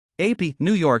AP,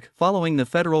 New York. Following the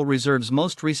Federal Reserve's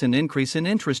most recent increase in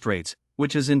interest rates,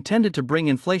 which is intended to bring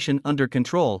inflation under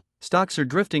control, stocks are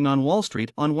drifting on Wall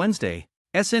Street on Wednesday.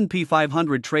 S&P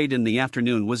 500 trade in the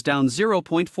afternoon was down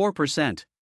 0.4%.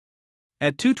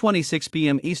 At 2:26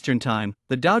 p.m. Eastern Time,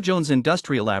 the Dow Jones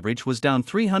Industrial Average was down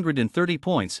 330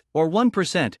 points, or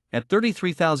 1%, at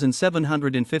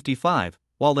 33,755,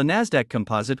 while the Nasdaq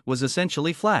composite was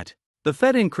essentially flat. The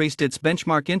Fed increased its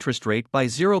benchmark interest rate by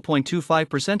 0.25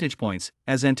 percentage points,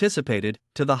 as anticipated,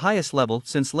 to the highest level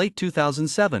since late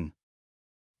 2007.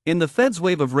 In the Fed's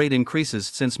wave of rate increases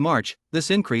since March, this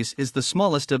increase is the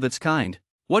smallest of its kind.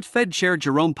 What Fed Chair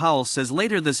Jerome Powell says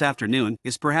later this afternoon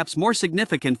is perhaps more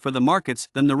significant for the markets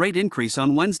than the rate increase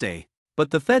on Wednesday.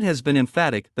 But the Fed has been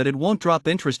emphatic that it won't drop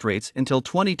interest rates until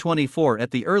 2024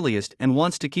 at the earliest and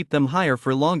wants to keep them higher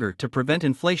for longer to prevent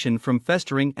inflation from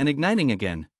festering and igniting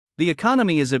again. The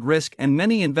economy is at risk, and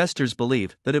many investors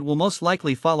believe that it will most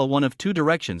likely follow one of two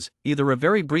directions, either a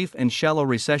very brief and shallow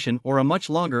recession or a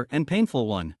much longer and painful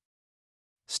one.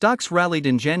 Stocks rallied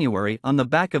in January on the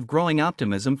back of growing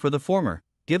optimism for the former,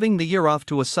 giving the year off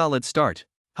to a solid start.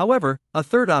 However, a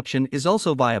third option is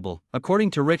also viable, according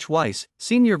to Rich Weiss,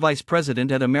 senior vice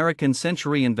president at American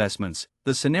Century Investments,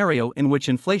 the scenario in which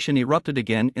inflation erupted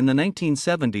again in the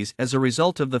 1970s as a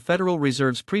result of the Federal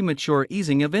Reserve's premature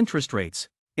easing of interest rates.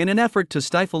 In an effort to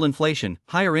stifle inflation,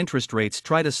 higher interest rates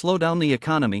try to slow down the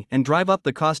economy and drive up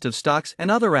the cost of stocks and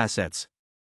other assets.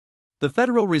 The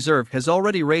Federal Reserve has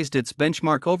already raised its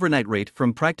benchmark overnight rate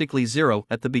from practically zero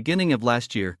at the beginning of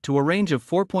last year to a range of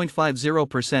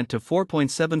 4.50% to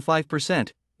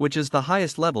 4.75%, which is the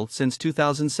highest level since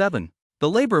 2007. The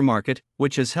labor market,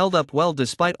 which has held up well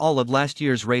despite all of last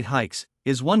year's rate hikes,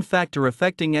 is one factor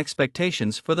affecting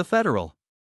expectations for the Federal.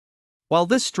 While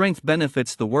this strength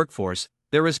benefits the workforce,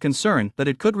 there is concern that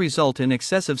it could result in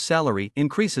excessive salary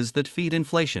increases that feed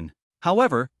inflation.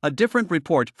 However, a different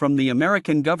report from the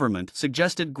American government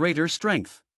suggested greater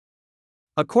strength.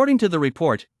 According to the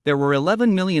report, there were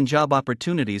 11 million job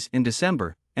opportunities in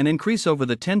December, an increase over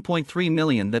the 10.3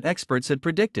 million that experts had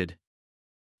predicted.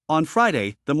 On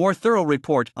Friday, the more thorough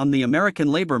report on the American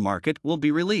labor market will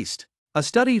be released. A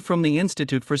study from the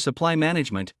Institute for Supply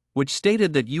Management, which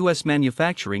stated that U.S.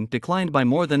 manufacturing declined by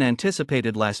more than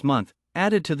anticipated last month,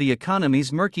 added to the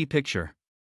economy's murky picture.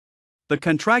 The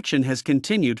contraction has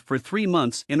continued for 3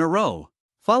 months in a row.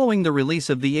 Following the release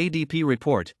of the ADP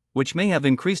report, which may have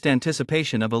increased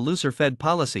anticipation of a looser Fed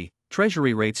policy,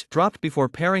 Treasury rates dropped before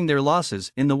paring their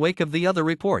losses in the wake of the other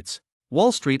reports.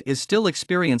 Wall Street is still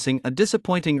experiencing a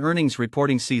disappointing earnings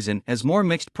reporting season as more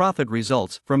mixed profit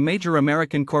results from major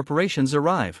American corporations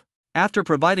arrive. After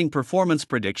providing performance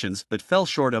predictions that fell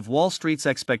short of Wall Street's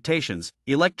expectations,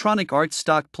 Electronic Arts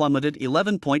stock plummeted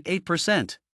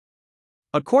 11.8%.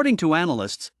 According to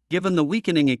analysts, given the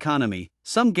weakening economy,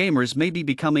 some gamers may be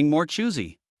becoming more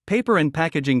choosy. Paper and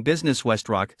packaging business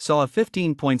WestRock saw a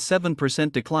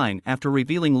 15.7% decline after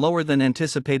revealing lower than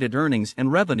anticipated earnings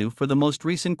and revenue for the most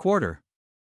recent quarter.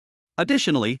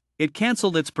 Additionally, it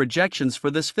canceled its projections for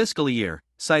this fiscal year,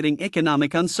 citing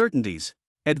economic uncertainties.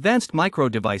 Advanced Micro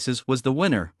Devices was the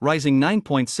winner, rising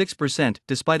 9.6%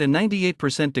 despite a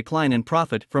 98% decline in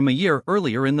profit from a year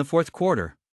earlier in the fourth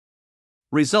quarter.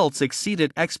 Results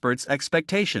exceeded experts'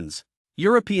 expectations.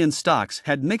 European stocks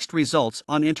had mixed results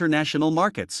on international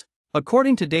markets.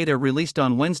 According to data released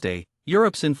on Wednesday,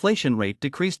 Europe's inflation rate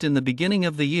decreased in the beginning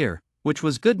of the year, which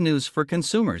was good news for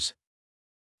consumers.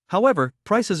 However,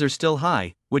 prices are still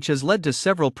high, which has led to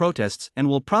several protests and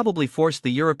will probably force the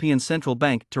European Central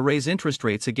Bank to raise interest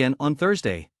rates again on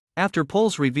Thursday. After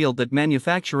polls revealed that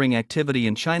manufacturing activity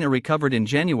in China recovered in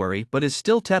January but is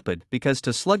still tepid because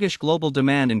to sluggish global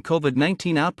demand and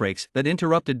COVID-19 outbreaks that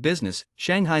interrupted business,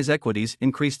 Shanghai's equities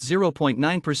increased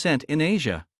 0.9% in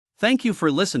Asia. Thank you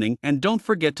for listening, and don't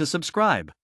forget to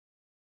subscribe.